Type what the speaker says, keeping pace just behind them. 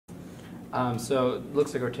So it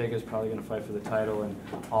looks like Ortega's probably going to fight for the title, and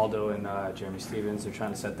Aldo and Jeremy Stevens are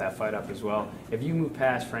trying to set that fight up as well. If you move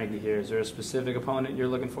past Frankie here, is there a specific opponent you're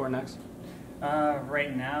looking for next?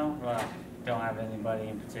 Right now, don't have anybody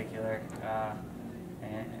in particular.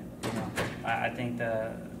 And you know, I think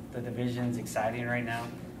the division's exciting right now.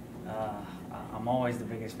 I'm always the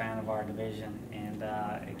biggest fan of our division, and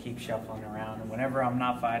it keeps shuffling around. And whenever I'm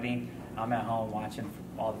not fighting, I'm at home watching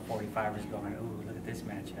all the 45ers going, ooh, look at this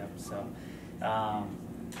matchup. So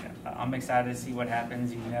I'm excited to see what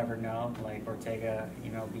happens. You never know. Like Ortega,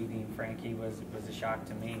 you know, beating Frankie was a shock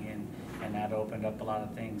to me, and that opened up a lot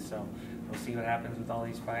of things. So we'll see what happens with all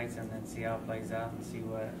these fights, and then see how it plays out, and see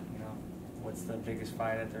what's the biggest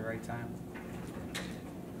fight at the right time.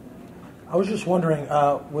 I was just wondering,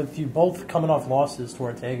 with you both coming off losses to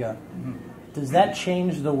Ortega, does that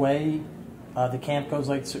change the way the camp goes?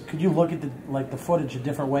 Like, so could you look at the footage a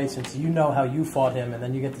different way, since you know how you fought him, and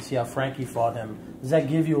then you get to see how Frankie fought him? Does that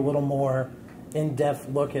give you a little more in-depth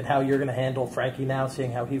look at how you're going to handle Frankie now,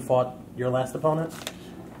 seeing how he fought your last opponent?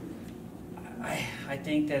 I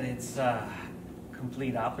think that it's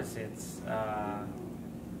complete opposites.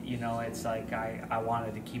 You know, it's like I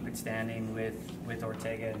wanted to keep it standing with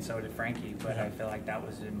Ortega, and so did Frankie, but I feel like that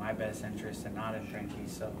was in my best interest and not in Frankie.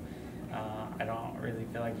 So I don't really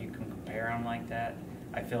feel like you can compare them like that.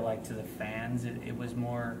 I feel like to the fans it was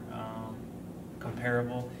more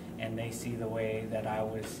comparable, and they see the way that I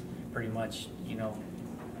was pretty much, you know,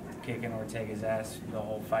 kicking Ortega's ass the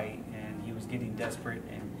whole fight, and he was getting desperate,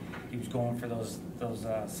 and he was going for those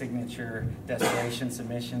signature desperation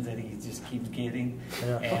submissions that he just keeps getting,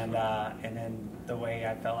 and then the way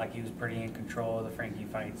I felt like he was pretty in control of the Frankie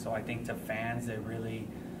fight. So I think to fans, they really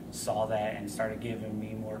saw that and started giving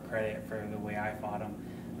me more credit for the way I fought him.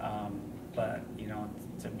 But you know,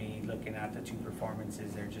 to me, looking at the two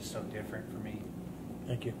performances, they're just so different for me.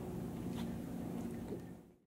 Thank you.